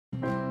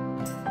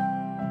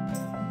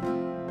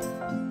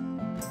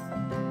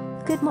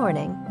Good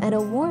morning, and a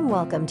warm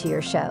welcome to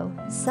your show,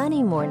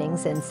 Sunny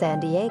Mornings in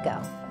San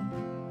Diego.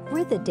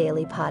 We're the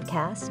daily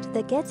podcast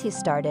that gets you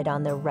started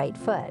on the right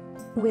foot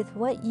with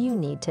what you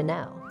need to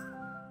know.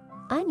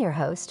 I'm your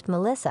host,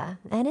 Melissa,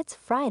 and it's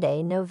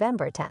Friday,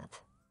 November 10th.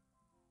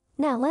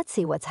 Now let's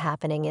see what's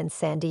happening in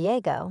San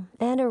Diego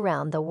and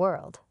around the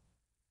world.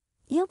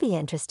 You'll be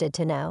interested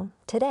to know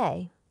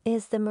today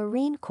is the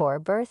Marine Corps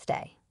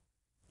birthday.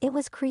 It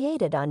was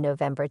created on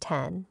November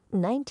 10,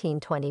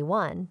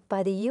 1921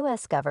 by the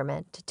U.S.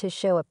 government to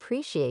show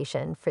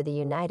appreciation for the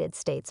United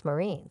States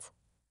Marines.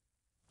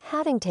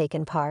 Having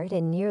taken part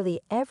in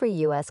nearly every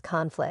U.S.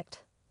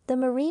 conflict, the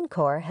Marine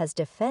Corps has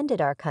defended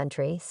our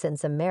country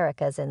since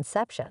America's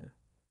inception.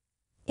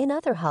 In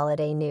other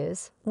holiday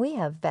news, we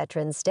have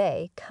Veterans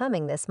Day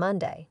coming this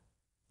Monday,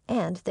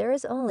 and there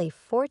is only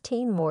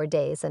 14 more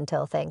days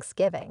until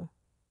Thanksgiving.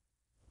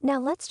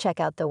 Now let's check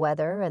out the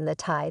weather and the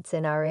tides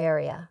in our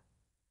area.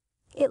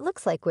 It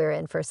looks like we're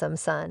in for some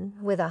sun,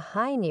 with a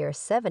high near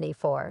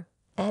 74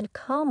 and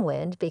calm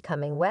wind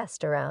becoming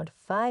west around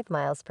 5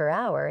 miles per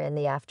hour in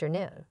the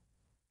afternoon.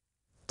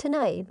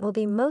 Tonight will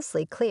be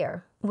mostly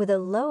clear, with a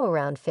low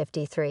around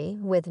 53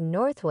 with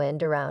north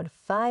wind around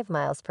 5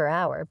 miles per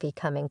hour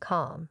becoming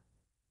calm.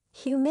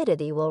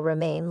 Humidity will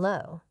remain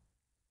low.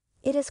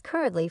 It is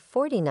currently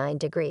 49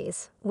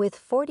 degrees with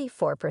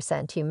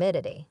 44%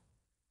 humidity.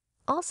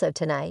 Also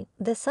tonight,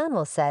 the sun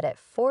will set at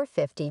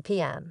 4:50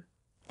 p.m.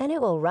 and it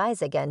will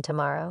rise again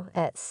tomorrow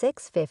at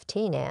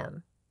 6:15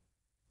 a.m.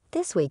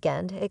 This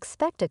weekend,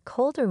 expect a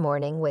colder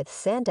morning with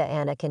Santa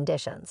Ana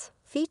conditions,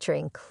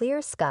 featuring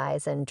clear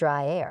skies and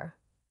dry air.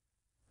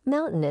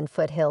 Mountain and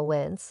foothill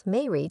winds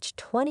may reach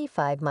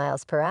 25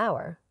 miles per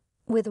hour,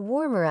 with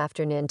warmer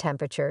afternoon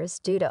temperatures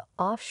due to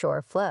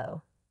offshore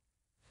flow.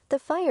 The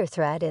fire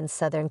threat in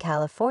Southern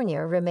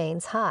California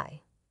remains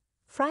high.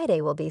 Friday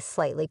will be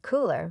slightly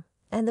cooler,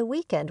 and the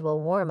weekend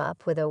will warm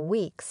up with a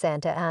weak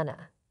Santa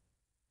Ana.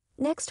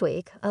 Next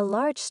week, a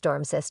large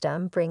storm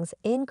system brings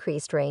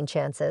increased rain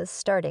chances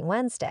starting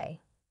Wednesday.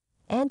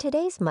 And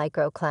today's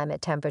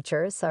microclimate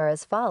temperatures are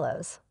as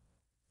follows.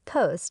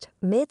 Coast,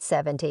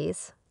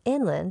 mid-70s,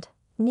 inland,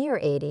 near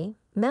 80,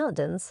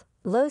 mountains,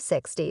 low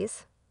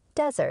 60s,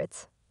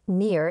 deserts,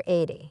 near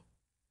 80.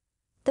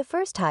 The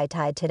first high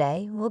tide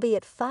today will be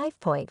at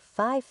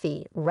 5.5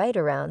 feet right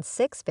around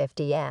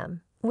 6:50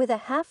 a.m., with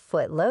a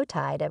half-foot low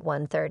tide at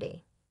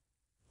 1:30.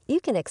 You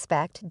can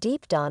expect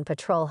deep dawn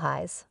patrol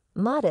highs,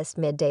 modest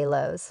midday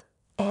lows,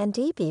 and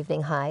deep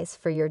evening highs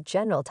for your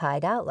general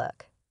tide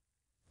outlook.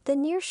 The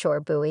nearshore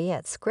buoy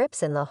at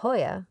Scripps in La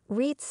Jolla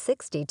reads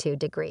 62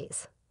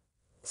 degrees,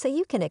 so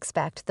you can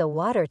expect the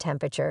water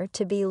temperature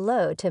to be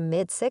low to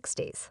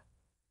mid-60s.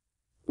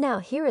 Now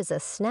here is a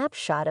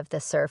snapshot of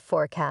the surf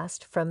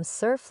forecast from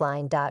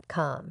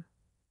surfline.com.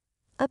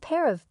 A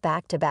pair of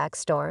back-to-back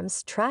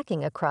storms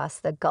tracking across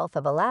the Gulf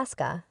of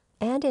Alaska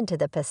and into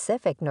the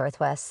Pacific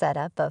Northwest set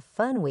up a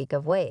fun week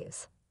of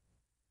waves.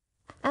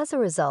 As a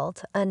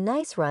result, a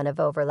nice run of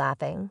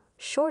overlapping,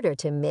 shorter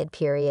to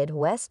mid-period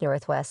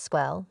west-northwest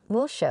swell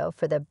will show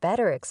for the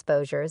better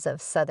exposures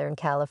of Southern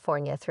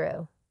California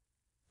through.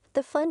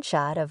 The fun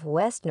shot of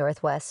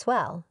west-northwest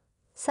swell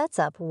sets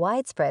up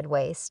widespread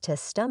waist to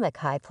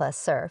stomach-high plus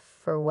surf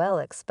for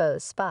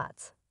well-exposed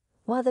spots,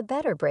 while the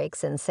better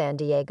breaks in San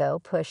Diego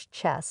push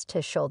chest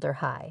to shoulder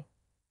high.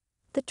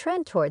 The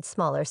trend towards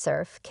smaller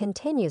surf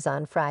continues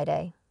on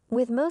Friday,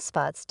 with most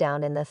spots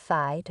down in the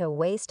thigh to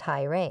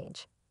waist-high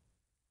range.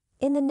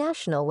 In the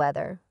national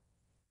weather,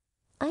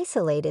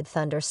 isolated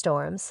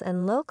thunderstorms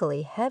and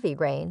locally heavy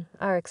rain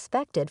are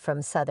expected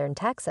from southern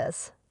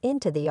Texas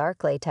into the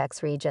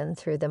Arc-La-Tex region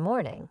through the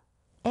morning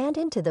and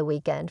into the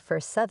weekend for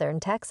southern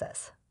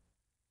Texas.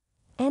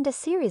 And a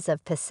series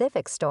of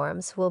Pacific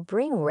storms will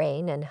bring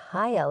rain and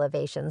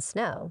high-elevation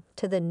snow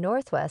to the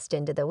northwest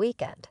into the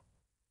weekend.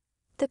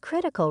 The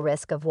critical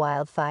risk of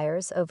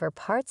wildfires over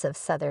parts of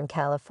Southern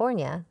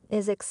California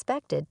is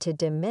expected to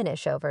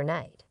diminish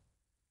overnight.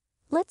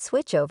 Let's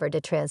switch over to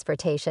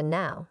transportation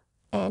now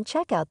and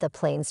check out the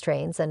planes,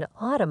 trains, and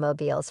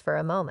automobiles for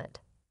a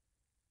moment.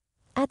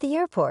 At the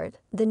airport,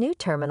 the new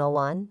Terminal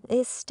 1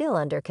 is still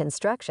under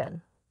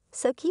construction,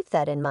 so keep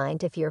that in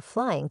mind if you're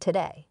flying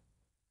today.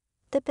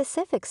 The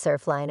Pacific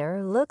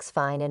Surfliner looks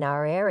fine in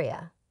our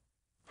area.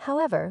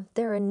 However,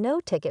 there are no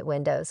ticket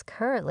windows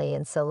currently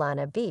in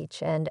Solana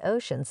Beach and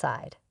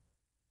Oceanside,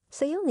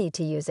 so you'll need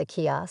to use a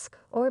kiosk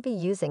or be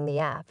using the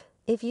app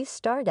if you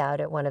start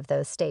out at one of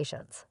those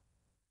stations.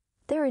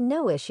 There are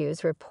no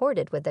issues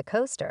reported with the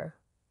coaster.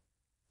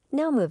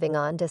 Now moving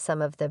on to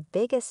some of the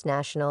biggest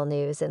national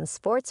news and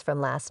sports from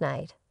last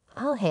night,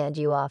 I'll hand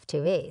you off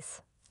to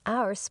Ace,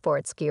 our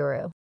sports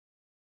guru.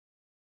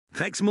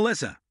 Thanks,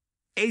 Melissa.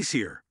 Ace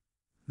here.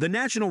 The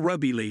National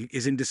Rugby League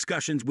is in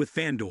discussions with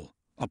FanDuel,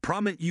 a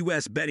prominent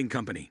U.S. betting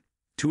company,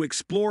 to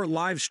explore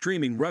live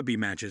streaming rugby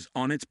matches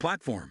on its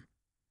platform.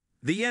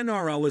 The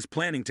NRL is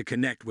planning to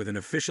connect with an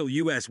official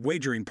U.S.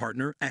 wagering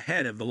partner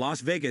ahead of the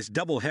Las Vegas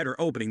doubleheader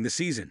opening the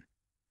season.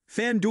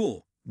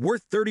 FanDuel,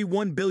 worth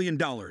 $31 billion,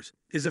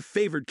 is a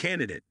favored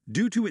candidate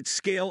due to its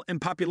scale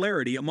and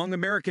popularity among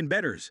American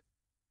bettors.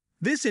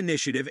 This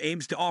initiative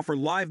aims to offer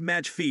live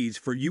match fees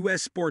for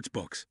U.S.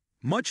 sportsbooks,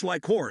 much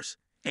like horse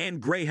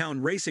and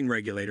greyhound racing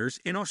regulators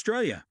in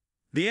Australia.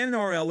 The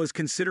NRL is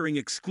considering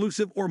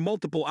exclusive or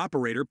multiple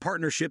operator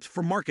partnerships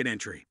for market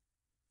entry.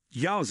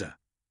 Yowza!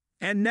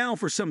 And now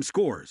for some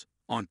scores.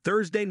 On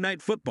Thursday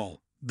Night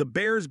Football, the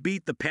Bears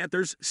beat the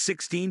Panthers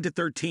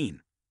 16-13.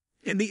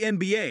 In the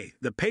NBA,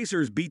 the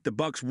Pacers beat the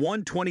Bucks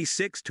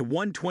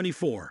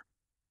 126-124.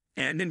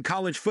 And in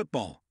college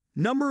football,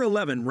 number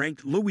 11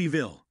 ranked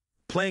Louisville,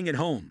 playing at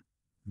home,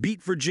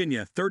 beat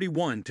Virginia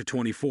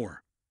 31-24.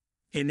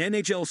 In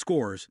NHL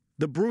scores,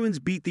 the Bruins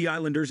beat the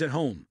Islanders at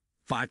home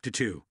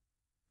 5-2.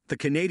 The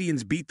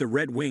Canadiens beat the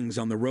Red Wings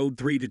on the road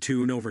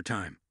 3-2 in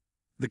overtime.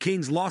 The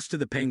Kings lost to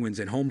the Penguins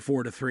at home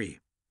 4-3.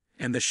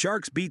 And the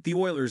Sharks beat the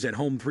Oilers at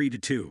home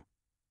 3-2.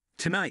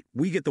 Tonight,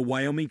 we get the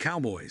Wyoming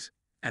Cowboys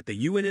at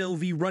the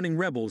UNLV Running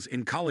Rebels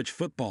in college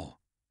football.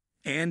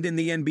 And in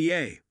the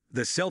NBA,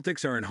 the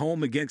Celtics are at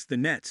home against the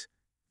Nets,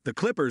 the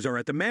Clippers are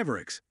at the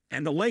Mavericks,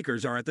 and the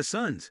Lakers are at the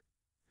Suns.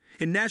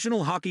 In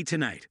National Hockey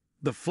tonight,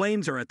 the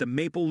Flames are at the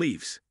Maple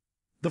Leafs,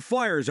 the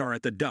Flyers are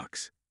at the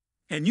Ducks.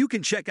 And you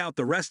can check out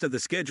the rest of the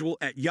schedule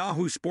at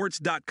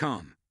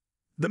yahoosports.com.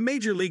 The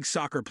Major League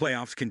Soccer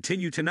playoffs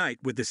continue tonight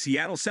with the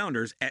Seattle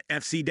Sounders at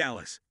FC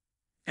Dallas.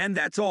 And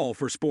that's all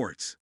for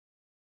sports.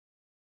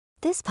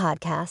 This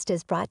podcast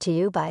is brought to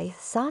you by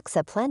Socks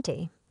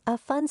Aplenty, a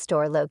fun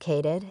store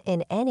located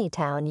in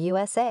Anytown,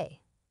 USA.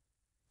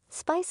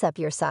 Spice up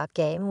your sock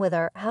game with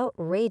our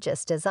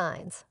outrageous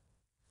designs.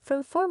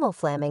 From formal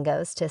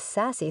flamingos to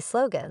sassy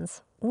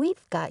slogans,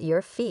 we've got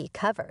your feet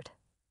covered.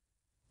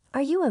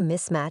 Are you a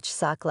mismatched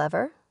sock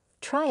lover?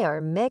 Try our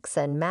Mix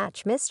and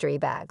Match mystery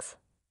bags.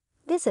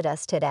 Visit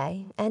us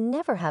today and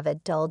never have a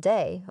dull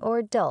day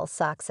or dull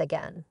socks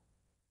again.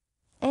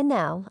 And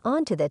now,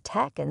 on to the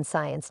tech and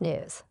science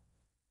news.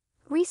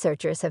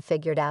 Researchers have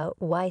figured out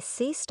why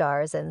sea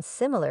stars and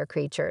similar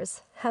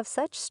creatures have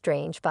such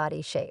strange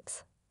body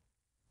shapes.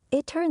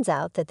 It turns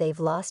out that they've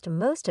lost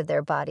most of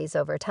their bodies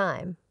over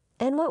time,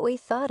 and what we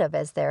thought of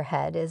as their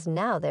head is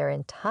now their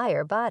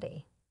entire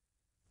body.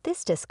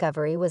 This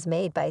discovery was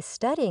made by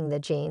studying the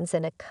genes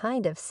in a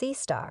kind of sea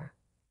star.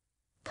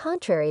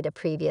 Contrary to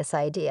previous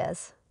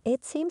ideas,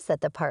 it seems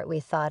that the part we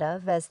thought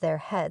of as their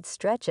head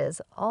stretches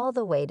all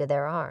the way to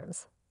their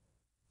arms.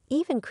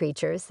 Even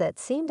creatures that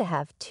seem to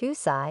have two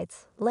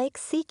sides, like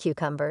sea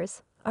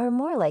cucumbers, are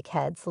more like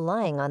heads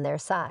lying on their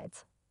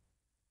sides.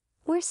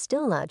 We're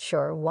still not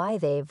sure why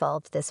they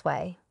evolved this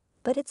way,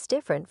 but it's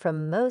different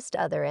from most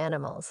other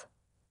animals.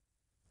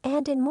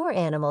 And in more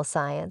animal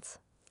science,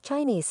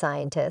 Chinese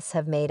scientists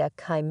have made a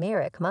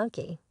chimeric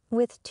monkey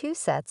with two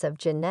sets of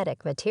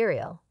genetic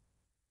material.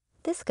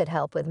 This could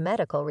help with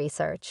medical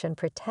research and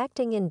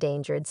protecting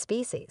endangered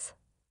species.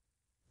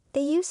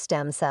 They use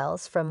stem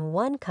cells from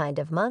one kind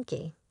of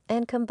monkey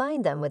and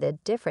combined them with a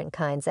different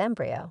kind's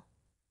embryo.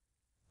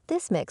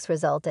 This mix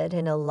resulted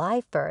in a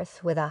live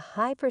birth with a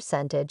high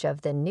percentage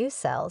of the new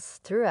cells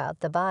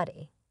throughout the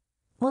body.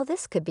 While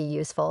this could be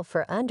useful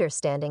for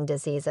understanding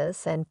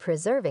diseases and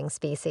preserving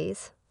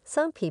species,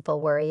 some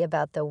people worry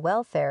about the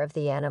welfare of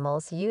the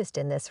animals used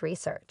in this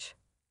research.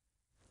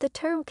 The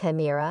term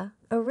chimera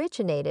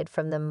originated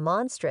from the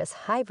monstrous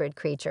hybrid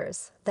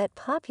creatures that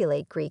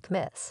populate Greek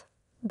myths,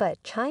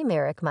 but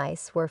chimeric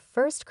mice were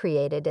first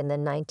created in the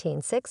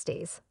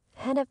 1960s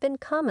and have been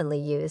commonly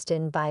used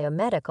in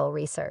biomedical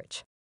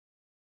research.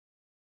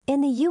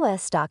 In the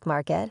U.S. stock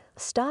market,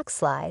 stocks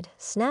slide,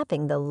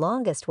 snapping the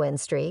longest win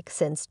streak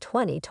since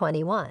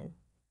 2021.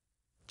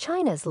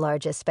 China's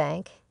largest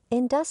bank,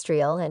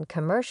 Industrial and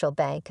Commercial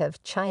Bank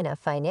of China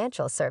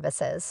Financial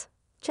Services,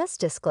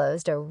 just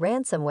disclosed a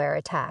ransomware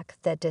attack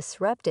that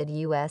disrupted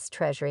U.S.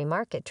 Treasury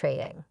market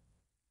trading.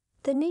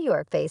 The New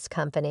York-based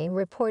company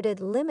reported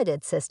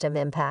limited system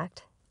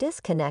impact,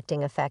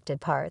 disconnecting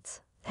affected parts,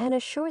 and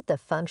assured the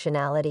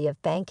functionality of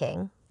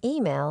banking,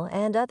 email,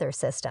 and other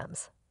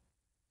systems.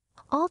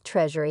 All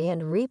Treasury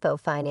and repo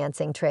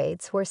financing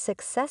trades were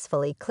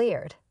successfully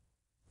cleared.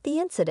 The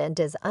incident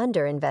is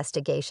under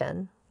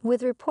investigation,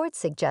 with reports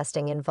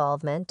suggesting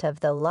involvement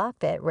of the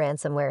Lockbit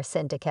ransomware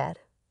syndicate,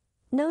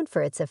 known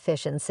for its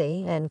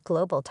efficiency and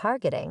global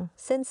targeting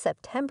since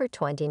September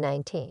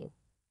 2019.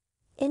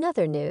 In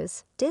other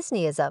news,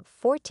 Disney is up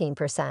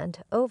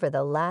 14% over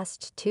the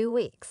last 2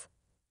 weeks.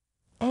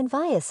 And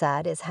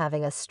Viasat is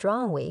having a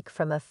strong week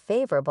from a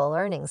favorable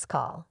earnings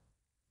call.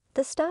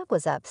 The stock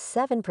was up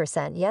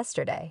 7%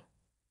 yesterday.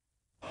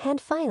 And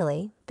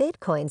finally,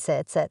 Bitcoin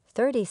sits at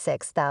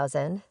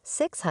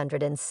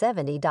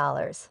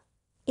 $36,670.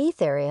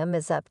 Ethereum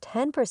is up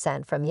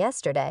 10% from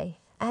yesterday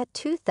at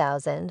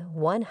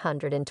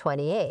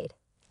 $2,128,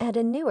 and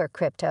a newer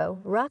crypto,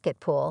 Rocket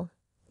Pool,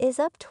 is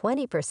up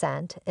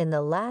 20% in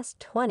the last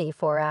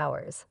 24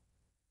 hours.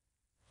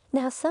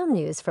 Now some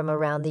news from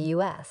around the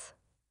U.S.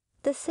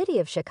 The city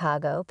of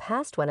Chicago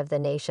passed one of the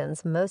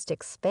nation's most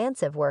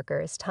expansive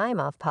workers'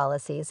 time-off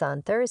policies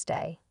on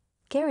Thursday,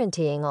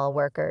 guaranteeing all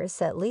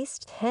workers at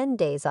least 10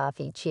 days off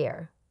each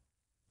year.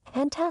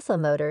 And Tesla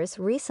Motors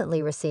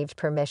recently received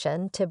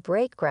permission to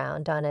break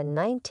ground on a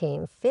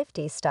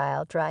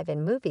 1950s-style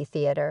drive-in movie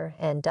theater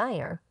and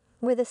diner,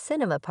 where the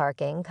cinema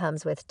parking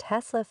comes with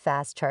Tesla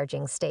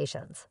fast-charging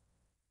stations.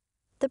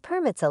 The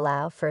permits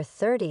allow for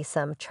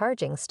 30-some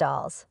charging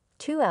stalls,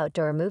 2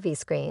 outdoor movie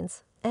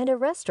screens, and a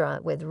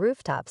restaurant with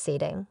rooftop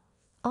seating,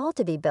 all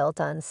to be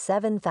built on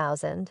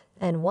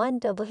 7001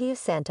 W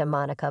Santa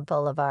Monica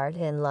Boulevard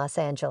in Los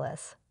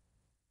Angeles.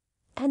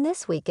 And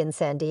this week in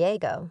San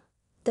Diego,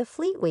 the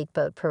Fleet Week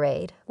Boat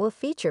Parade will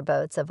feature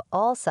boats of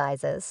all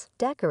sizes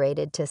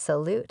decorated to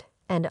salute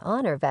and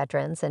honor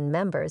veterans and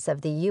members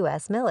of the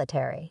U.S.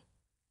 military.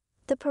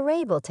 The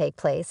parade will take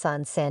place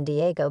on San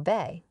Diego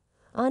Bay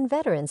on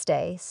Veterans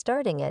Day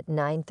starting at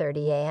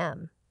 9:30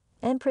 a.m.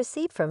 and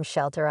proceed from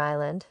Shelter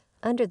Island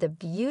under the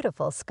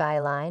beautiful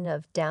skyline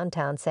of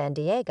downtown San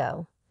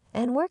Diego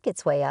and work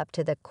its way up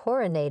to the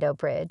Coronado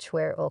Bridge,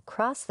 where it will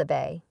cross the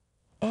bay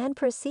and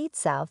proceed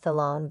south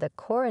along the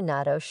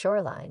Coronado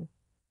shoreline.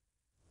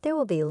 There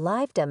will be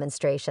live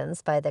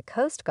demonstrations by the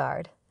Coast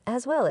Guard,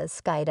 as well as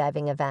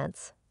skydiving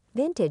events,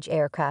 vintage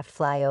aircraft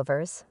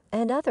flyovers,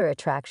 and other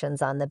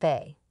attractions on the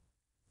bay.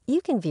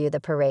 You can view the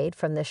parade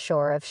from the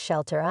shore of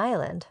Shelter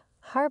Island,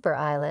 Harbor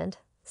Island,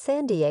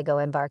 San Diego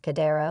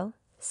Embarcadero,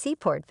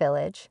 Seaport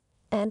Village,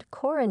 and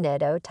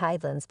Coronado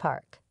Tidelands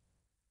Park.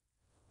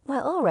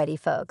 Well, alrighty,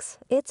 folks,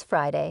 it's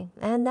Friday,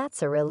 and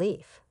that's a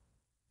relief.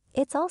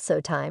 It's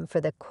also time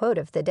for the quote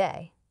of the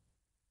day.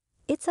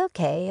 It's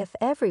okay if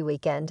every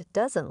weekend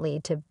doesn't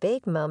lead to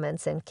big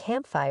moments and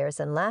campfires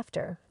and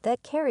laughter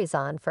that carries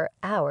on for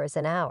hours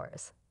and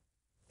hours.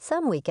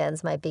 Some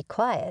weekends might be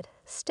quiet,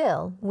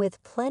 still,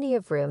 with plenty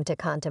of room to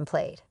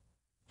contemplate.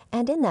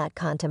 And in that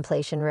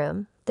contemplation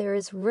room, there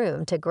is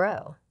room to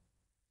grow.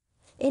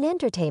 In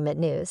entertainment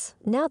news,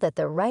 now that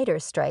the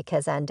writer's strike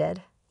has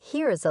ended,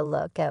 here is a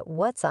look at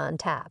what's on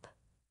tap.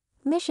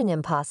 Mission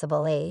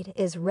Impossible 8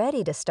 is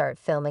ready to start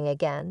filming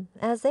again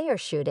as they are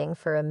shooting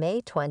for a May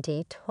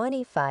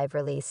 2025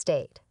 release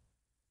date.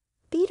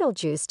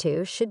 Beetlejuice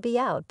 2 should be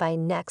out by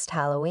next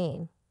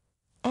Halloween.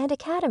 And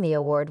Academy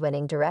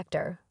Award-winning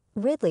director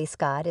Ridley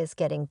Scott is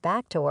getting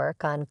back to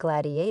work on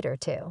Gladiator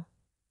 2.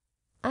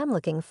 I'm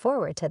looking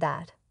forward to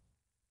that.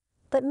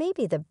 But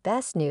maybe the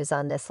best news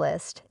on this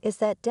list is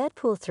that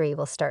Deadpool 3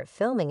 will start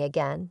filming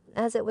again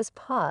as it was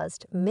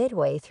paused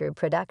midway through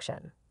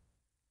production.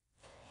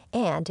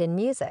 And in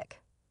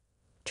music,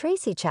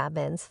 Tracy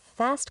Chapman's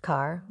Fast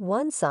Car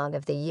won Song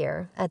of the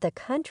Year at the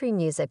Country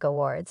Music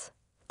Awards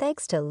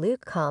thanks to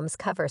Luke Combs'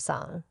 cover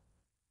song.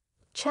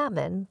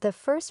 Chapman, the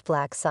first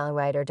Black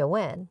songwriter to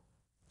win,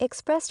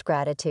 expressed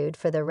gratitude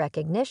for the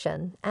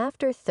recognition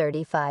after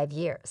 35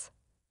 years.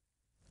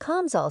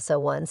 Combs also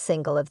won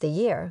Single of the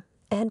Year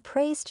and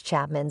praised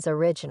Chapman's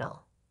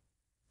original.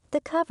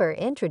 The cover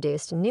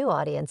introduced new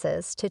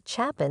audiences to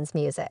Chapman's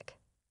music.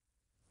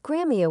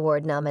 Grammy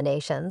Award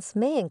nominations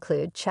may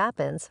include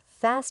Chapman's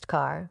Fast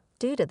Car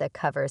due to the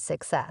cover's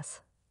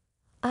success.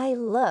 I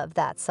love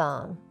that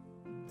song.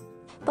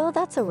 Well,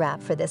 that's a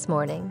wrap for this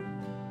morning.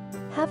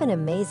 Have an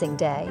amazing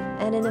day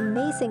and an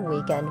amazing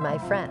weekend, my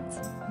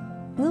friends.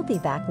 We'll be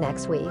back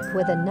next week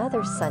with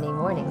another Sunny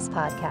Mornings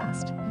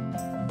podcast.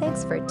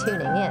 Thanks for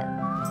tuning in.